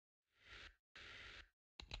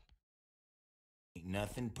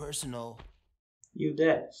Nothing personal. You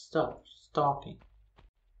dead. Stop stalking.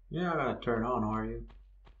 You're not gonna turn on, are you?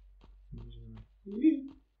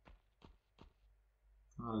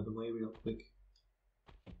 Out of the way real quick.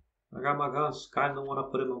 I got my guns. Kinda wanna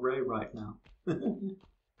put him away right now.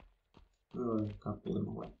 Oh, I can't pull him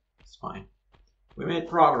away. It's fine. We made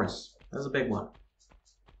progress. That's a big one.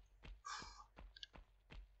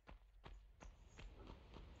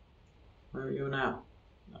 Where are you now?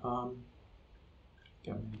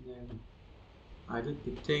 Get right there. I did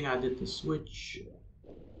the thing, I did the switch.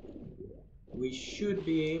 We should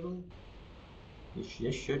be able.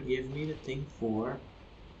 This should give me the thing for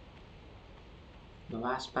the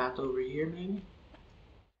last path over here, maybe?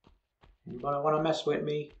 Anybody want to mess with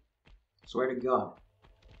me? Swear to God.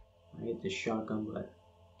 I hate this shotgun, but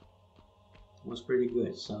it was pretty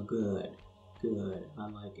good. So good. Good. I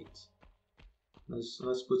like it.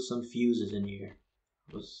 Let's put some fuses in here.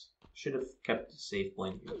 Should have kept the save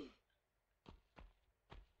point here.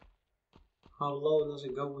 How low does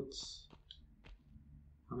it go with?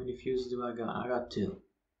 How many fuses do I got? I got 2.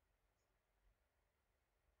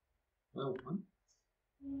 Oh, 1.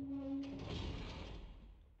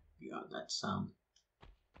 God, that sound.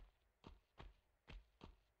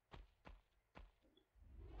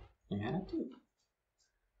 Yeah, 2.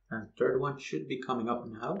 And the third one should be coming up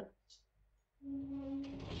now.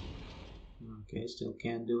 Okay, still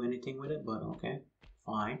can't do anything with it, but okay.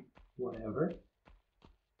 Fine. Whatever.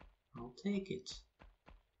 I'll take it.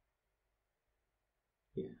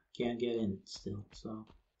 Yeah, can't get in still, so.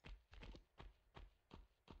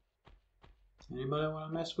 Anybody want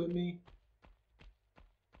to mess with me?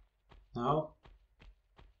 No?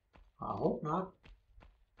 I hope not.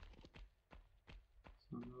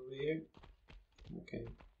 Something over here. Okay.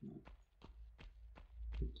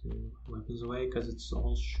 Put the weapons away because it's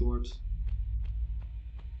all short.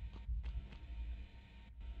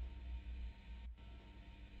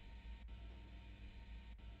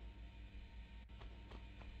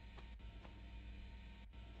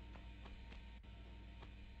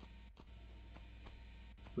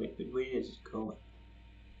 Wait, but where is it going?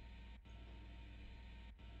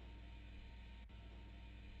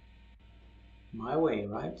 My way,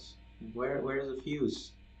 right? Where's the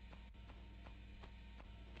fuse?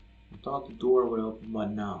 I thought the door would open, but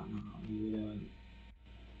no,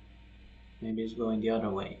 maybe it's going the other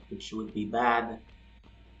way, which would be bad.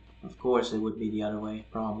 Of course it would be the other way,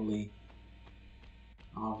 probably.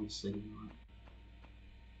 Obviously not.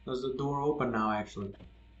 Does the door open now, actually?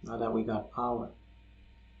 Now that we got power.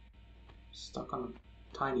 Stuck on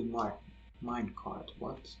a tiny mine cart.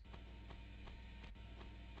 What?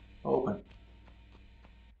 Open.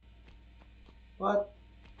 What?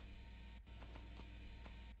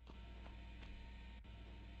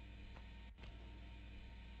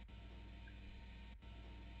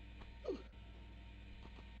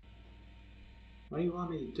 What do you want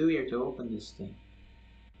me to do here to open this thing?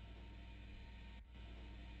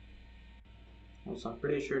 Also, I'm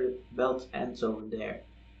pretty sure the belt ends over there.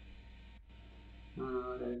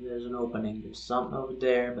 No, there's an opening. There's something over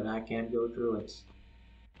there, but I can't go through it.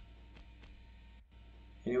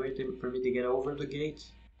 Any way for me to get over the gate?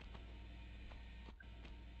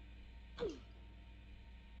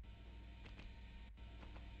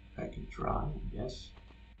 I can try, I guess.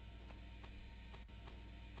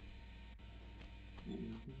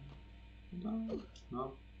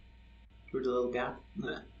 No. Through the little gap?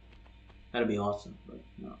 Nah. That'd be awesome, but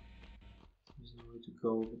no. There's no way to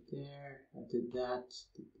go over there. I did that.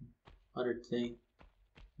 Did the other thing.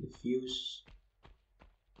 The fuse.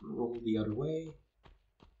 Roll the other way.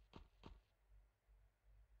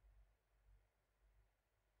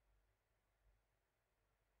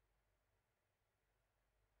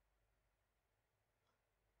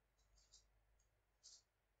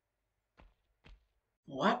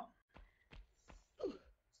 What?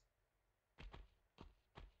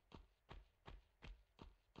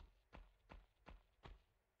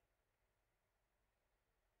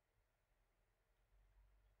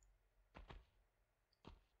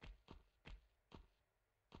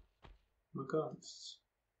 My guns.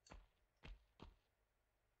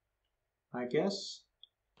 I guess.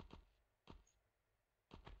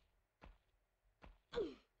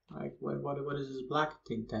 Like, what is this black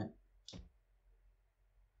thing then?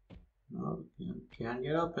 No, can't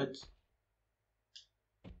get up it.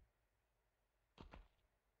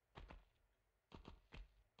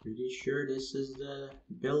 Pretty sure this is the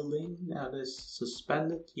building that is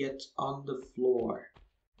suspended yet on the floor.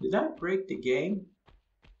 Did I break the game?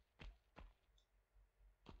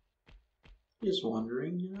 Just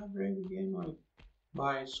wondering, did I break the game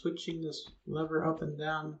by switching this lever up and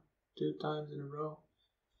down 2 times in a row.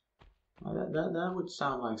 That would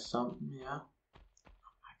sound like something, yeah.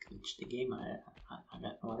 I glitched the game. I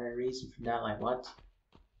got no other reason for that. Like what?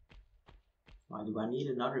 Why do I need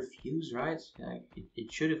another fuse, right? Like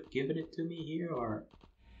it should have given it to me here, or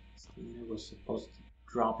it was supposed to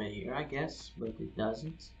drop it here, I guess, but it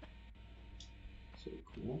doesn't. So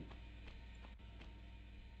cool.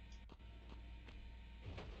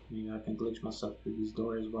 Maybe I can glitch myself through this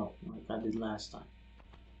door as well, like I did last time.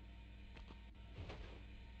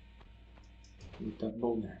 With that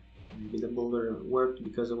boulder. Maybe the boulder worked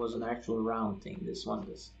because it was an actual round thing. This one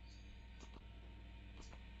does.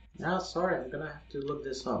 No, sorry, I'm gonna have to look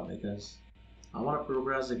this up because I want to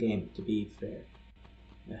progress the game, to be fair.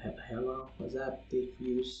 Hello? Was that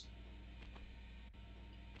diffuse?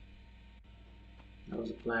 That was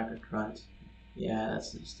a placard, right? Yeah,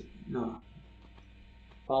 that's just no.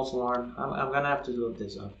 False alarm. I'm gonna have to look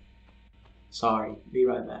this up. Sorry, be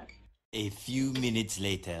right back. A few minutes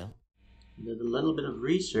later. Did a little bit of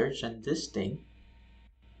research, and this thing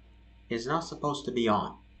is not supposed to be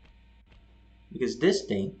on. Because this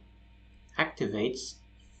thing activates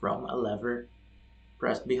from a lever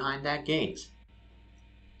pressed behind that gate.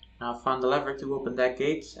 Now I found the lever to open that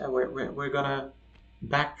gate. We're gonna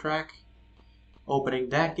backtrack, opening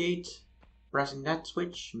that gate, pressing that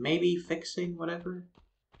switch, maybe fixing whatever,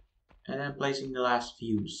 and then placing the last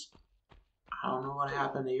fuse. I don't know what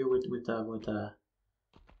happened here with the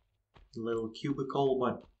little cubicle,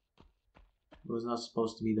 but it was not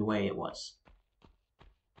supposed to be the way it was.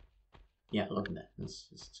 Yeah, look at that. That's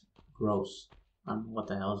just gross. I don't know what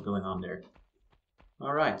the hell is going on there.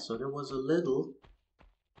 Alright, so there is a little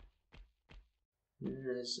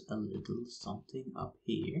something up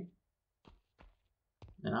here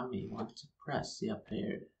that I may want to press. See up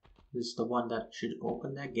here. This is the one that should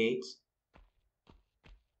open that gate.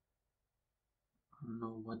 I don't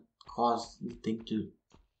know what caused the thing to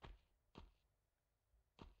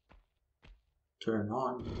turn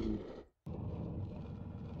on.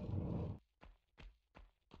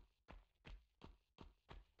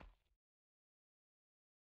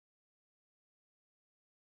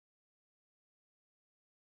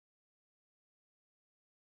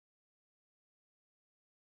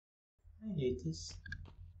 I hate this.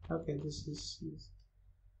 Okay, this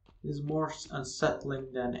is more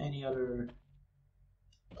unsettling than any other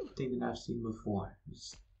thing that I've seen before.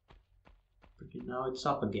 Now it's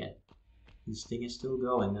up again. This thing is still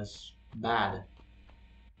going. That's bad.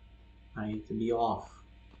 I need to be off.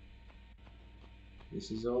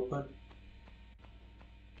 This is open.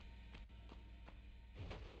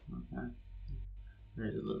 Okay.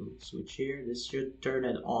 There's a little switch here. This should turn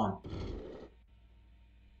it on.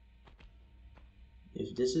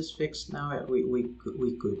 If this is fixed now, we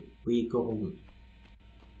go.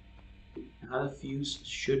 Now the fuse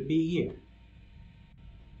should be here.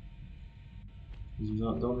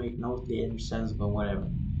 Don't make no damn sense, but whatever.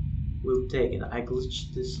 We'll take it. I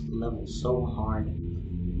glitched this level so hard.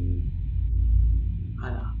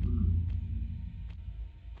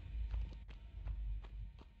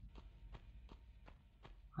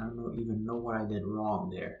 I don't even know what I did wrong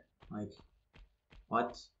there. Like,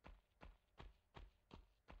 what?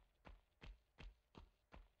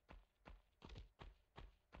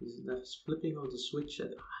 Is the flipping of the switch?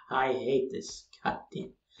 I hate this. God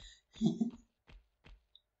damn.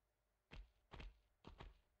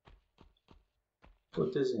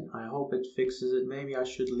 Put this in. I hope it fixes it. Maybe I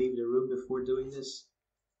should leave the room before doing this.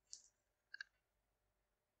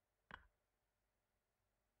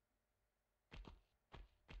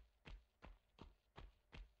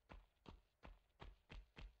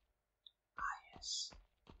 Ah, yes.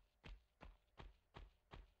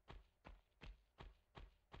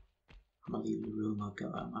 I'm gonna leave the room. I'm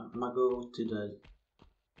gonna go to the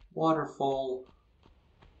waterfall.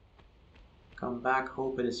 Come back,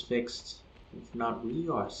 hope it is fixed. If not, we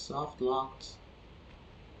are soft locked.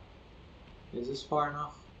 Is this far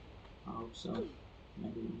enough? I hope so.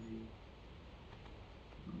 Maybe.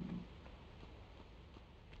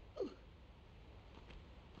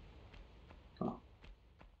 Come on.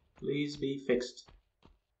 Please be fixed.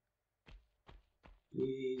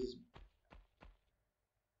 Please.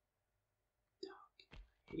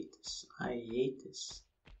 I hate this. I hate this.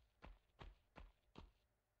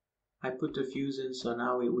 I put the fuse in, so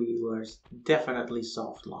now we were definitely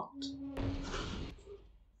soft locked.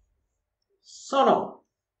 Son of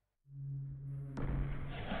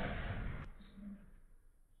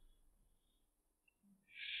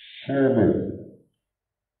a...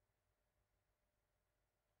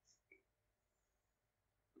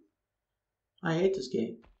 I hate this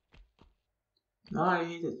game. No, I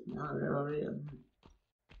hate it. No,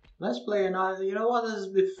 Let's play another. You know what? This is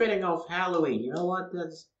befitting of Halloween. You know what?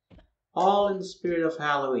 That's all in the spirit of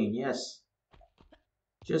Halloween. Yes.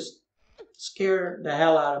 Just scare the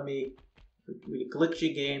hell out of me with a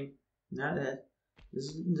glitchy game. Not that. This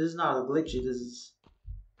is not a glitchy. This is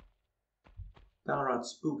downright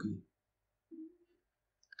spooky.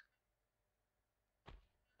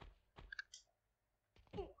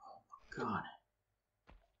 God.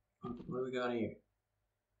 What do we got here?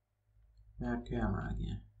 Bad camera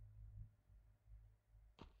again.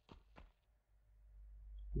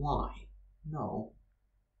 Why? No.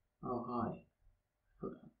 Oh, hi.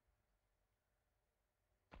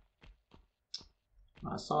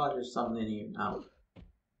 I saw there's something in here now.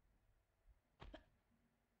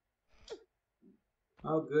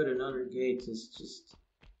 Oh, good. Another gate is just.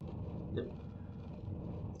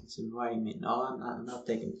 It's inviting me. No, I'm not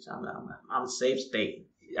taking this. I'm safe state.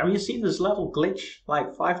 Have you seen this level glitch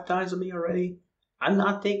like 5 times with me already? I'm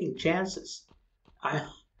not taking chances.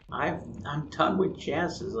 I'm done with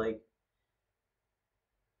chances. Like,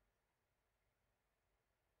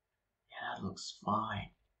 yeah, that looks fine.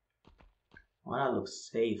 Well, that looks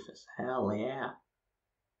safe as hell. Yeah.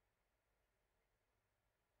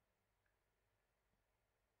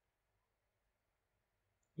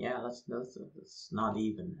 Yeah, that's not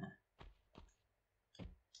even.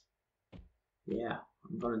 Yeah,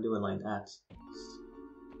 I'm gonna do it like that.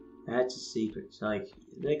 That's a secret. It's like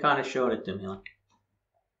they kind of showed it to me. Like,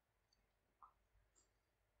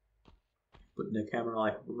 putting the camera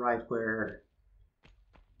like right where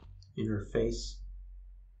in her face.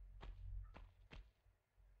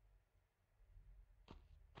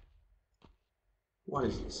 What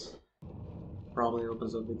is this? Probably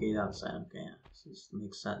opens up the gate outside. Okay, this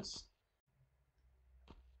makes sense.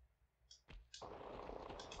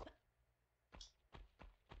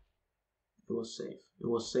 It was safe. It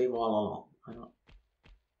was safe all along. I don't.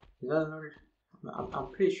 Is that another?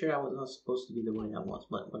 I'm pretty sure I was not supposed to be the way I was,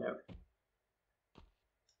 but whatever.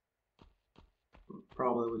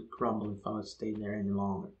 Probably would crumble if I would stay there any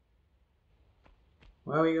longer.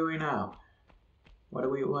 Where are we going now? What are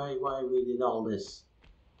we? Why we did all this?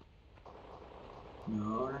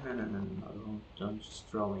 No! Don't just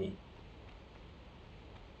throw me.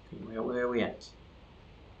 Okay, where are we at?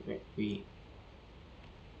 Where we?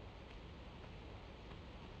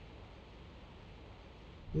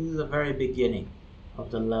 This is the very beginning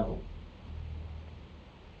of the level.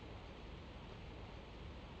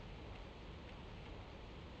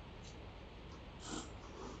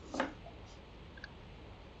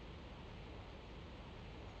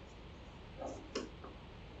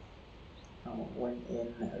 Went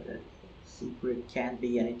in. The secret can't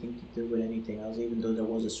be anything to do with anything else, even though there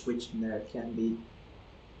was a switch in there. It can't be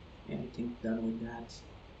anything done with that.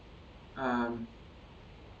 I don't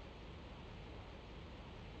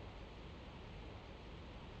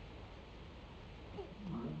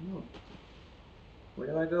know. Where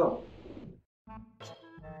do I go?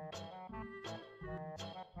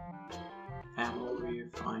 I'm over here,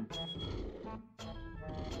 fine.